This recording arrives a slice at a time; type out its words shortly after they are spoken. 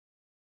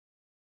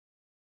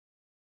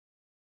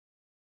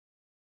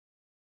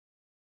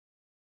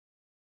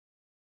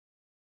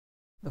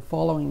The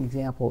following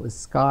example is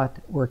Scott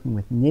working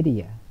with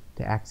Nydia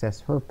to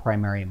access her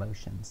primary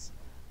emotions.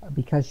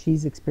 Because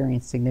she's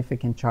experienced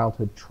significant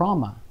childhood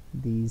trauma,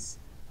 these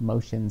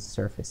emotions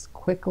surface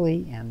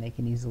quickly and they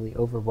can easily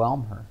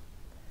overwhelm her.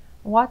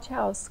 Watch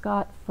how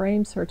Scott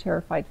frames her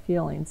terrified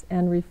feelings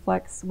and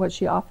reflects what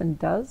she often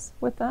does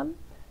with them.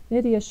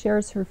 Nydia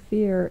shares her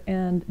fear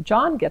and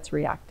John gets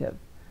reactive.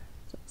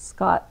 So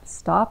Scott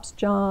stops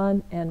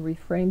John and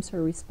reframes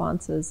her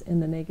responses in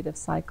the negative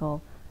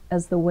cycle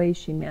as the way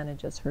she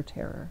manages her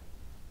terror.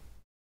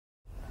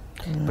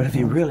 But if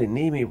you really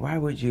need me, why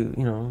would you,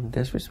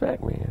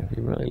 disrespect me? If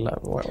you really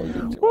love me, why would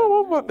you do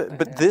well,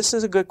 but this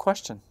is a good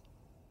question.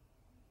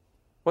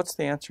 What's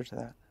the answer to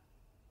that?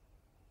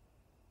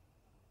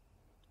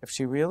 If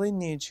she really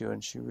needs you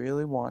and she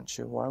really wants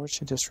you, why would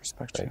she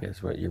disrespect you? I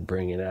guess what you're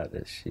bringing out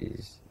is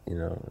she's,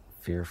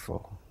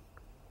 fearful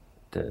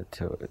to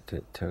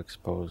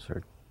expose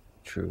her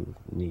true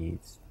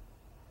needs.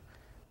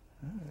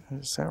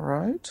 Is that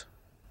right?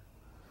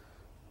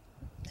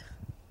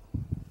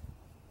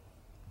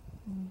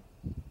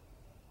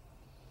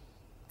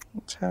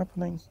 What's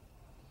happening?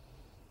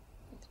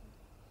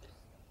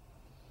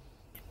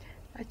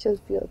 I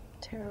just feel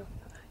terrified.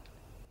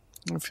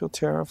 You feel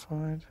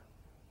terrified?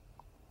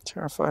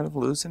 Terrified of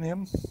losing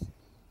him?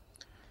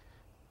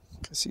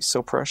 Because he's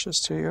so precious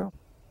to you?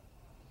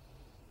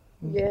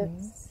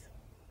 Yes.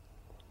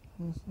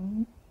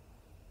 Mm-hmm.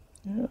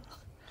 Yeah.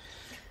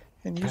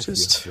 And you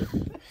just...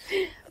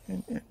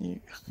 and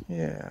you...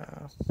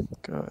 Yeah.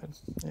 Good.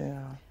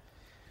 Yeah.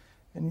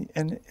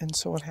 And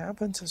so what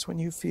happens is when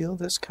you feel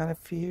this kind of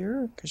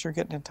fear, because you're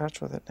getting in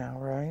touch with it now,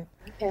 right?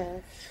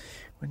 Yes.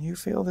 When you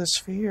feel this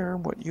fear,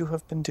 what you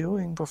have been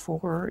doing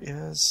before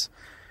is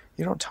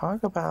you don't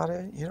talk about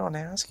it. You don't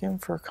ask him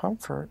for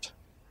comfort,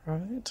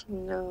 right?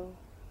 No.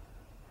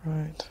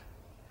 Right.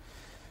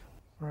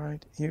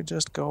 Right. You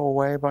just go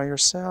away by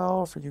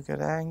yourself, or you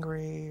get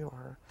angry,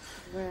 or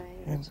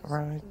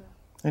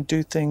and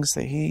do things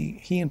that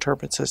he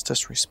interprets as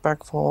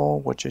disrespectful,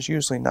 which is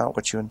usually not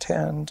what you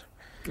intend.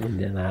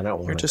 And then I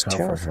don't want to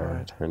comfort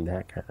her and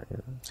that kind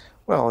of.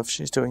 Well, if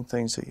she's doing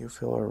things that you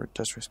feel are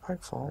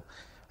disrespectful,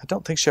 I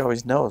don't think she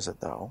always knows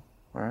it, though,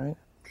 right?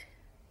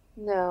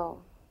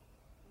 No.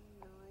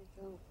 No, I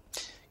don't.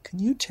 Can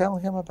you tell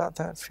him about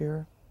that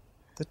fear,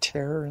 the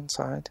terror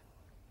inside?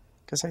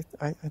 Because I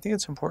think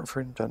it's important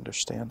for him to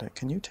understand it.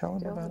 Can you tell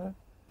him about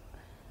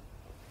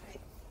it?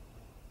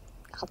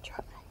 I'll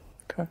try.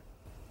 Okay.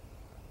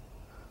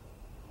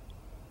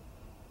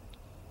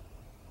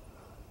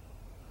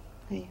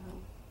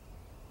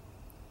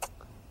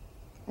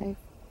 I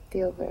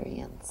feel very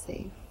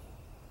unsafe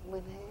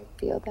when I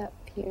feel that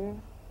fear.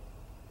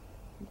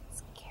 It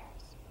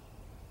scares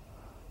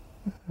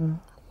me. Mm-hmm.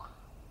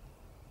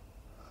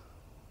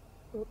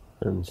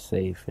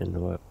 Unsafe in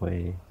what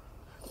way?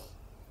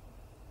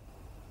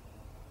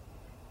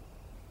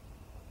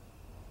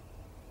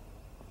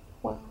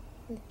 Well,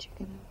 that you're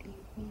gonna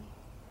leave me.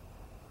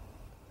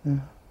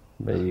 Yeah.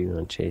 But you're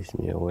gonna chase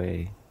me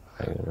away.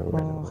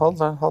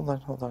 Hold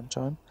on,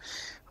 John.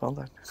 Hold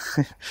on.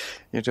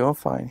 You're doing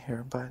fine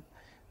here, but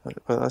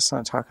let's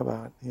not talk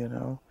about,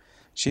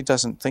 she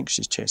doesn't think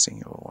she's chasing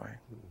you away,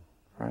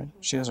 right?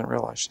 She doesn't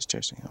realize she's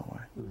chasing you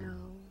away. No.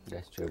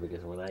 That's true,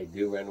 because when I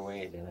do run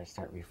away, then I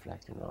start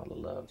reflecting all the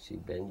love she's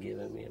been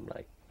giving me. I'm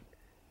like...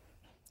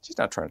 She's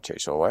not trying to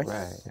chase you away.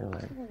 Right.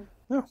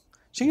 No.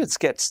 She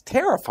gets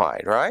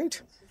terrified,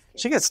 right?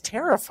 She gets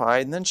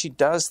terrified, and then she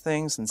does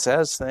things and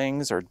says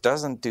things, or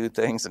doesn't do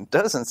things and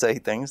doesn't say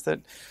things that,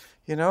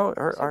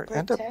 are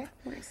end up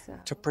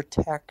myself. to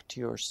protect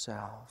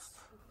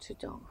yourself. To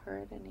don't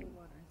hurt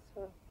anyone.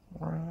 So.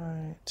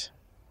 Right.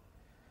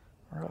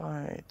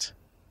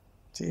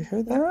 Do you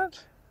hear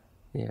that?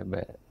 Yeah,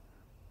 but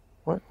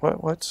what's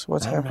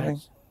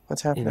happening?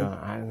 What's happening?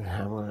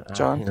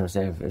 John?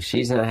 If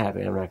she's not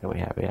happy, I'm not gonna be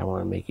happy. I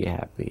want to make you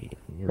happy.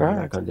 I'm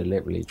not gonna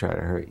deliberately try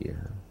to hurt you.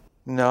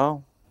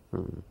 No.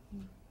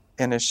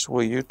 And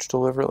will you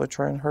deliberately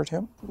try and hurt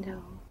him?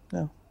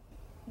 No.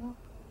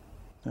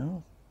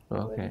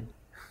 Okay.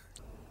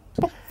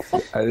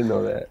 I didn't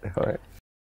know that. All right.